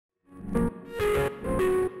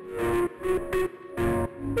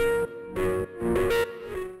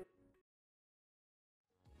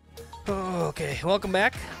welcome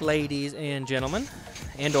back, ladies and gentlemen,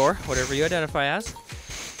 and/or whatever you identify as.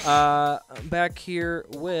 Back here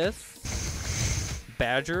with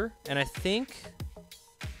Badger, and I think...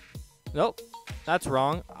 Nope, that's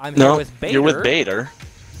wrong. I'm here with Bader. You're with Bader.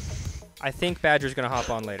 I think Badger's going to hop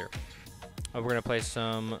on later. We're going to play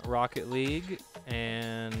some Rocket League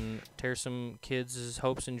and tear some kids'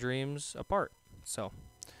 hopes and dreams apart. So,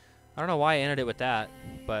 I don't know why I ended it with that,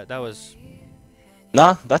 but that was...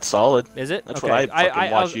 Nah, that's solid. Is it? That's okay. what I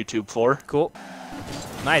watch YouTube for. Cool.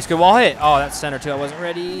 Nice, good wall hit. Oh, that's center too. I wasn't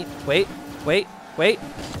ready. Wait. Let's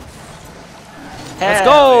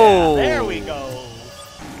go. Yeah. There we go.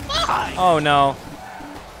 Fine. Oh no.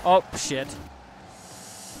 Oh shit.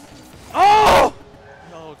 Oh!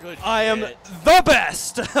 No, good. I am the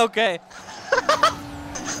best. Okay.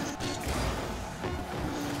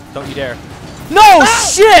 Don't you dare. No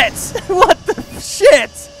shit! What the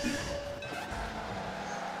shit?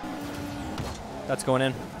 That's going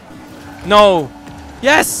in. No.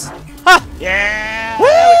 Yes. Ha! Yeah. Woo!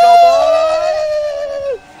 There we go,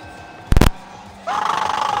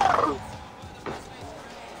 boys.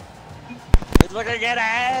 Let's look and get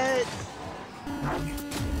it.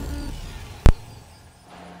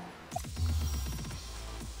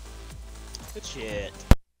 Good shit.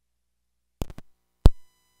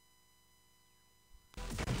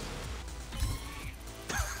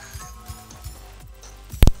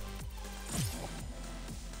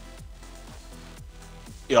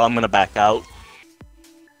 Yo, I'm gonna back out.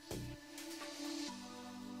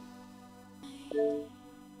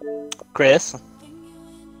 Chris?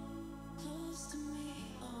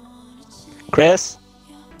 Chris?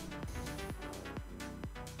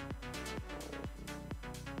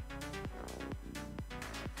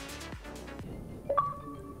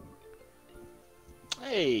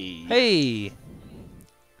 Hey. Hey.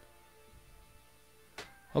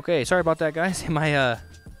 Okay, sorry about that, guys.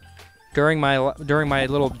 During my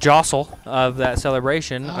little jostle of that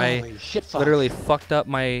celebration, I literally fucked up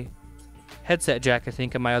my headset jack, I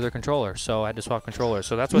think, and my other controller. So I had to swap controllers.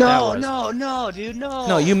 So that's what that was. No, dude, no.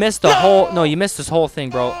 No, you missed the whole. No, you missed this whole thing,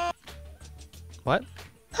 bro. What?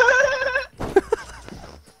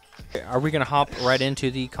 Are we gonna hop right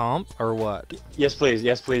into the comp or what? Yes, please.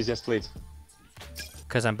 Yes, please. Yes, please.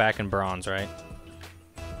 Because I'm back in bronze, right?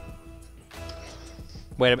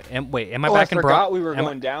 Wait, am I back in bronze? I forgot we were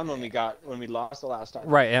going down when we lost the last time.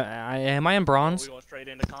 Right, am I in bronze? We going straight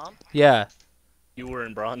into comp? Yeah. You were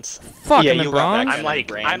in bronze. Fuck, Yeah, I'm in you got bronze?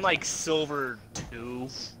 back. I'm like silver 2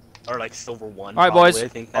 or like silver 1. All right, probably, boys. I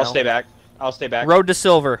think I'll now. stay back. I'll stay back. Road to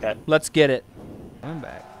silver. Okay. Let's get it. I'm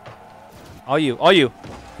back. All you.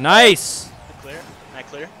 Nice. Clear? Not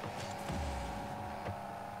clear?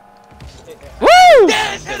 Woo!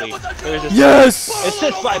 Yes! Hit him with the goal! Yes!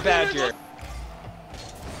 Assist by Badger.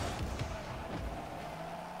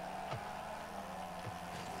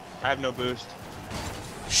 I have no boost.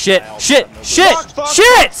 Shit! I also Shit! have no Shit! Fuck,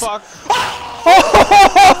 Shit! Fuck.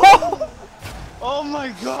 Oh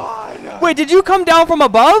my god! Wait, did you come down from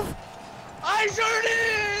above? I sure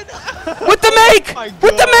did! With the make! my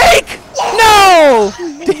With the make! No!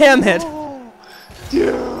 Damn it!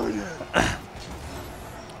 Dude!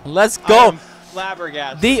 Let's I go. am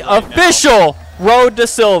flabbergasted The right now. official road to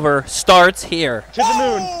silver starts here. To the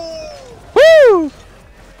moon! Woo!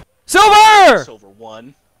 Silver! Silver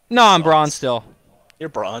 1. No, I'm bronze still. You're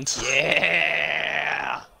bronze.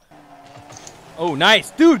 Yeah! Oh, nice.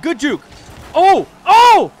 Dude, good juke. Oh!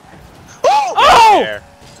 Oh! Oh!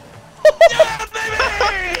 Yeah,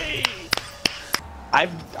 baby! I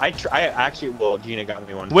actually, well, Gina got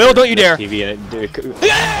me one. Will, for don't you dare. TV and it couldn't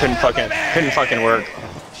fucking work.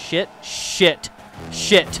 Shit. Shit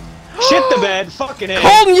the bed, fucking A.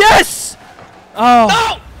 Colton, yes!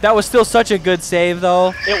 Oh, that was still such a good save,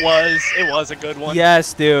 though. It was a good one.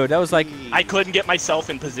 Yes, dude. That was like, I couldn't get myself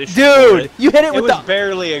in position. dude, you hit it It with was the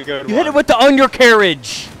barely a good one. you hit it with the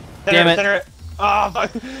undercarriage. Damn it. Center it. Oh,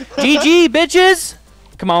 fuck. GG, bitches.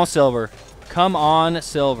 Come on, silver. Come on,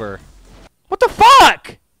 silver. What the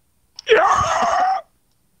fuck?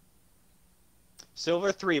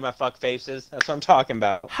 Silver 3, my fuck faces. That's what I'm talking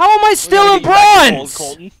about. How am I still in bronze?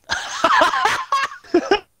 Colton.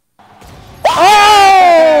 Oh!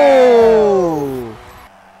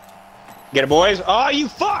 Get it, boys. Oh, you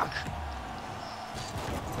fuck!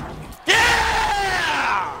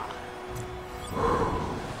 Yeah!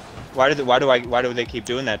 Why do they keep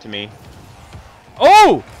doing that to me?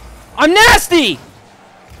 Oh! I'm nasty!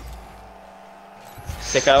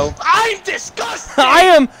 Sicko. I'm disgusting! I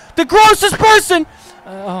am the grossest person!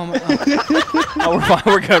 Oh, we're fine.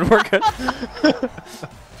 We're good. We're good.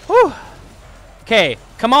 Whew. Okay,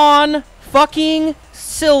 come on, fucking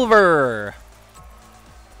silver.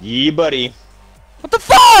 Yee, buddy. What the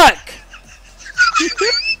fuck?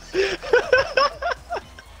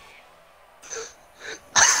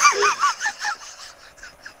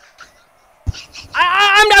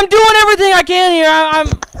 I'm doing everything I can here. I'm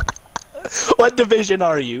What division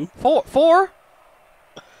are you? four.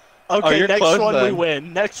 Okay, you're next close one we then.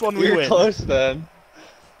 win. Next one we You're win. close then.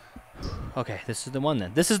 Okay, this is the one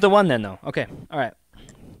then. This is the one then, though. Okay, all right.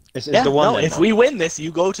 This is Yeah, the one. no, then. if we win this,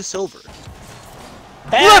 you go to silver.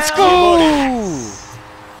 Let's Hell go!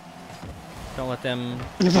 Don't let them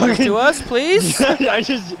do this to us, please. I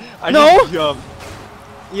No. just jumped.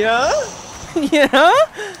 Yeah. Yeah.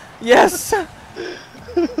 Yes. Oh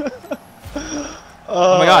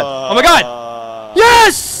my God. Oh my God.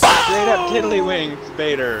 Yes. Straight up tiddlywinks,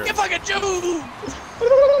 Bader. You fucking Jew!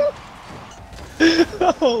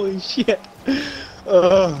 Holy shit.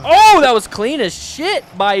 Oh, that was clean as shit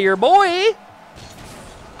by your boy.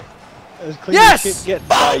 As clean Yes! as shit get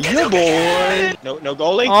by you, boy. No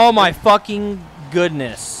goalie. Oh my fucking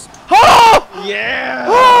goodness. Oh! Yeah.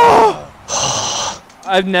 Oh!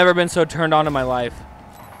 I've never been so turned on in my life.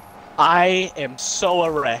 I am so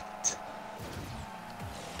erect.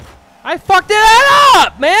 I fucked it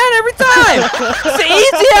up, man, every time. It's the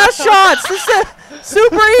easy ass shots. This is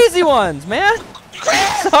super easy ones, man.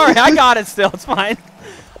 Sorry, I got it still. It's fine.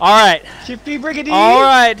 All right. Chippy Brigady. All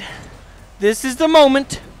right. This is the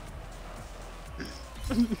moment.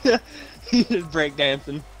 He's just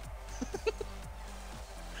breakdancing.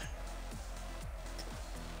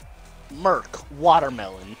 Merc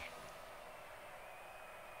watermelon.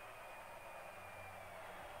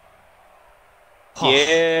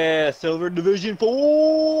 Yeah, Silver Division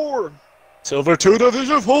 4. Silver 2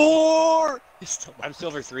 Division 4. He's still I'm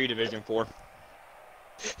Silver 3 Division 4.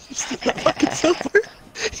 He's still not fucking silver.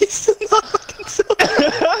 He's still not fucking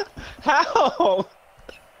silver. How?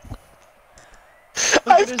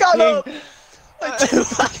 I've got two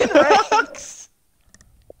fucking ranks.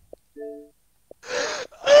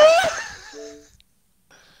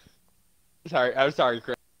 Sorry, I'm sorry,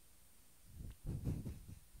 Chris.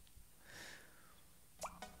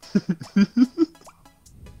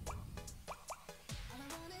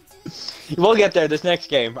 We'll get there this next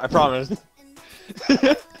game, I promise.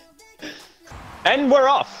 And we're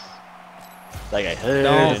off. Like I heard.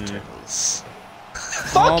 Don't.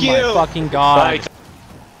 Fuck Oh you! my fucking god. Like,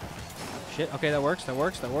 Shit. Okay, that works. That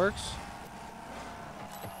works. That works.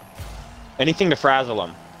 Anything to frazzle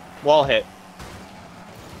him. Wall hit.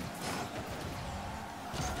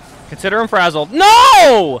 Consider him frazzled.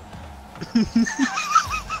 No!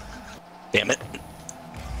 damn it.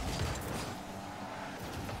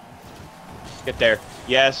 Get there.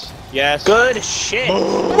 Yes. Yes. Good shit.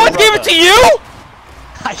 What gave it to you?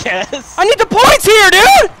 I guess. I need the points here,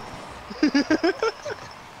 dude.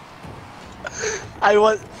 I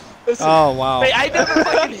was. Listen, Oh wow. I never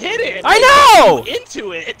fucking hit it. I know!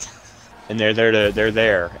 Into it. And they're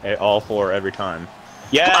there at all four every time.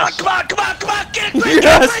 Yes. Come on, get it, Chris,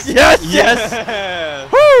 Yes, yes, yes.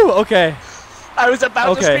 Yes. Woo! Okay. I was about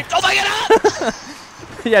Okay. to scream, oh my god!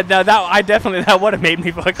 Yeah, no, that would have made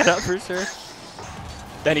me fuck it up for sure.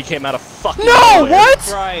 Then he came out of fucking No, nowhere. what?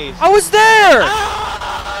 Christ. I was there.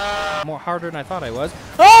 More harder than I thought I was.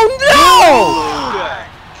 Oh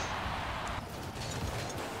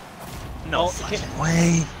No fucking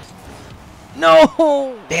way. no!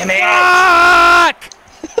 No! Damn it! Fuck!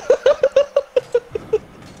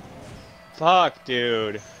 Fuck,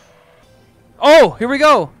 dude. Oh, here we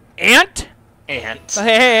go. Ant? Ant.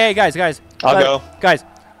 Hey, guys. I'll go. Guys,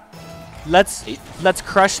 let's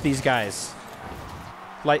crush these guys.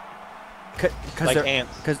 Like, cause Like they're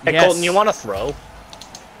ants. Cause Hey, yes. Colton, you want to throw?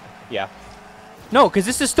 Yeah. No, cause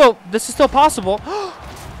this is still possible.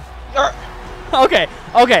 Er, Okay.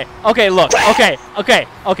 Look.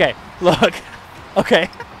 Okay. Look. Okay.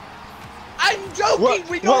 I'm joking. What,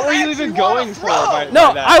 We what don't were you actually even wanna going for? throw. By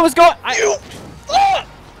No, that? I was going.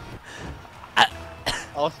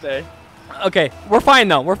 I'll stay. Okay, we're fine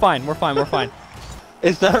though. We're fine.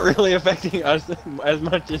 It's not really affecting us as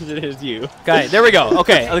much as it is you. Guys, there we go.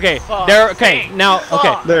 Okay. There. Okay. Now.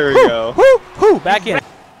 Okay. There we go. Whoo! Back in.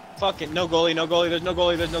 Fucking no goalie. There's no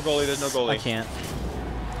goalie. I can't.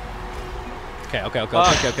 Okay. Okay.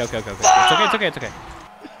 Fuck. It's okay.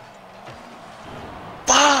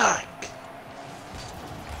 Fuck!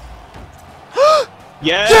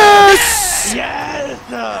 Yes! Yes! Yes!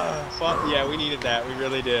 Fuck yeah, we needed that. We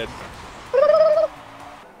really did.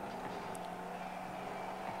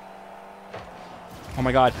 Oh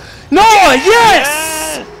my God. No!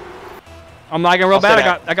 Yes! I'm lagging real I'll bad. say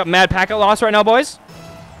that. I got mad packet loss right now, boys.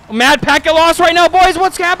 Mad packet loss right now, boys.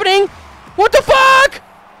 What's happening? What the fuck?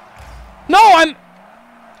 No, I'm.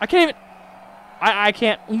 I can't even. I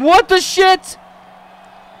can't. What the shit?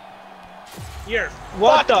 You're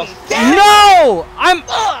What the fucking f- dead. No! I'm.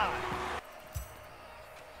 Fuck!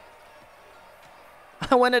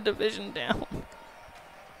 I went a division down.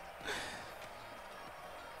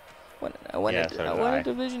 I went Yeah, so did a I.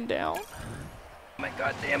 division down. Oh my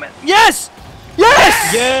god damn it. Yes!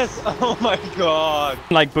 Yes! Yes! Oh my god!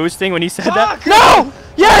 Like boosting when he said Fuck! that. No!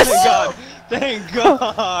 Yes! Thank God! Thank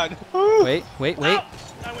God! Wait.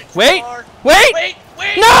 I went too Wait! far. Wait! Wait!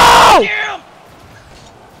 No! Damn!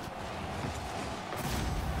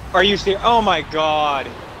 Are you serious? Oh my god!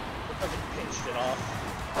 Fucking pinched it off.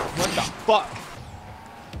 What the fuck?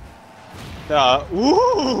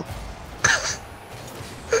 Ooh!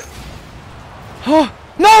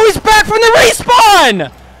 No, he's back from the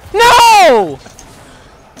respawn! No!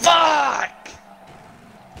 Fuck!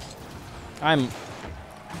 I'm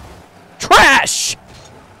trash!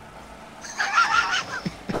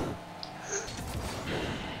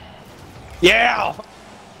 Yeah!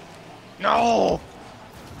 No!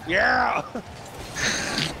 Yeah!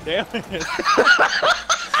 Damn it.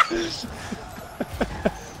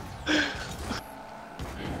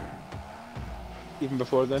 Even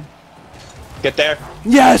before then? Get there.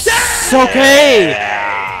 Yes! Okay!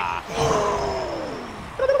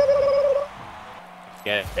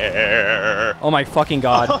 Get there. Oh my fucking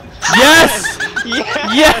god. Yes!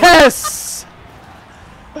 Yeah! Yes!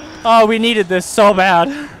 Oh, we needed this so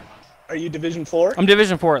bad. Are you Division 4? I'm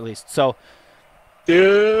Division 4 at least, so.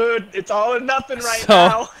 Dude, it's all or nothing right So-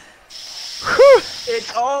 now.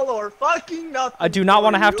 It's all or fucking nothing. I do not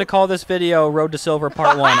want to for have you. to call this video Road to Silver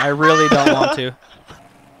Part 1. I really don't want to.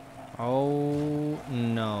 Oh,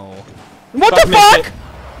 no. What Fuck the missed fuck? it.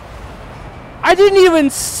 I didn't even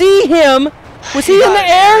see him. Was he in got the an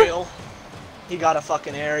air? aerial. He got a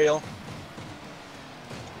fucking aerial.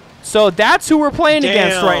 So that's who we're playing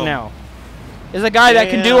against right Damn. now. Is a guy that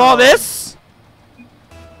can do all Damn. this?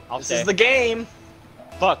 I'll This say. is the game.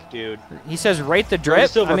 Fuck, dude. He says rate the drip.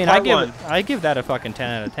 Silver I mean, Part 1. I give that a fucking 10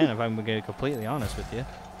 out of 10 if I'm gonna be completely honest with you.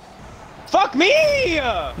 Fuck me!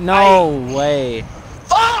 No way.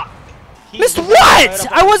 Fuck! He Missed was what? right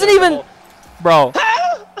up I on wasn't the even. Bro.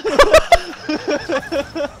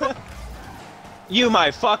 You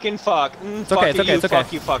my fucking fuck. It's okay, it's okay, it's okay.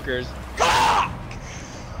 Fuck you fuckers.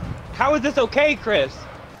 How is this okay, Chris?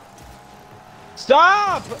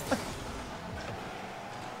 Stop!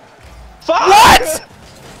 Fuck! What?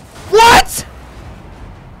 What?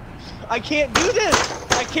 I can't do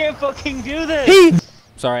this! I can't fucking do this! He.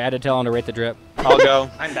 Sorry, I had to tell him to rate the drip. I'll go.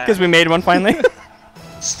 I'm back. Because we made one finally.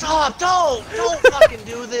 Stop! Don't fucking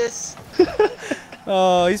do this.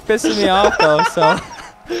 Oh, he's pissing me off though, so.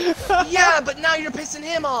 Yeah, but now you're pissing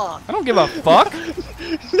him off. I don't give a fuck.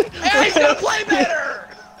 Hey, he's gonna play better.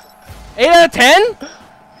 8 out of 10?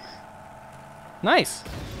 Nice.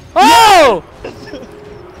 Oh!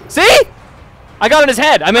 See? I got in his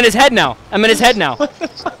head. I'm in his head now. I'm in his head now.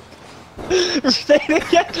 Say it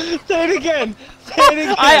again! Say it again! Say it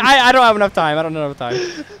again! I don't have enough time. I don't have enough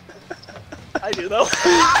time. I do though.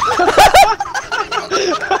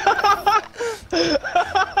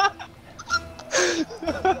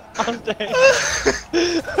 I'm dead.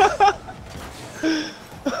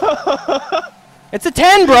 It's a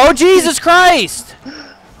 10, bro. Jesus Christ.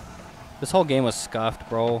 This whole game was scuffed,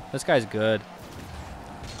 bro. This guy's good.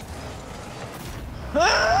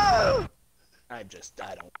 I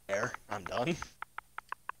don't care. I'm done.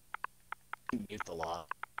 Mute the law.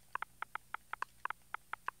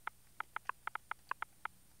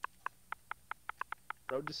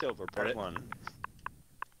 Road to Silver, Part 1.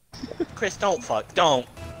 Chris, don't fuck. Don't.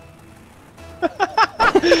 Because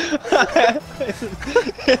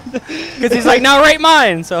he's like, now rate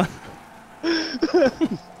mine, so.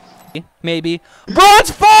 Maybe.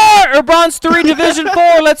 Bronze 4 or Bronze 3 Division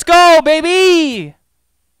 4. Let's go, baby.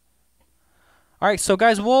 All right, so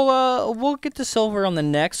guys, we'll get to silver on the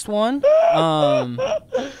next one. I'm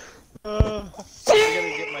gonna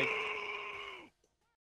get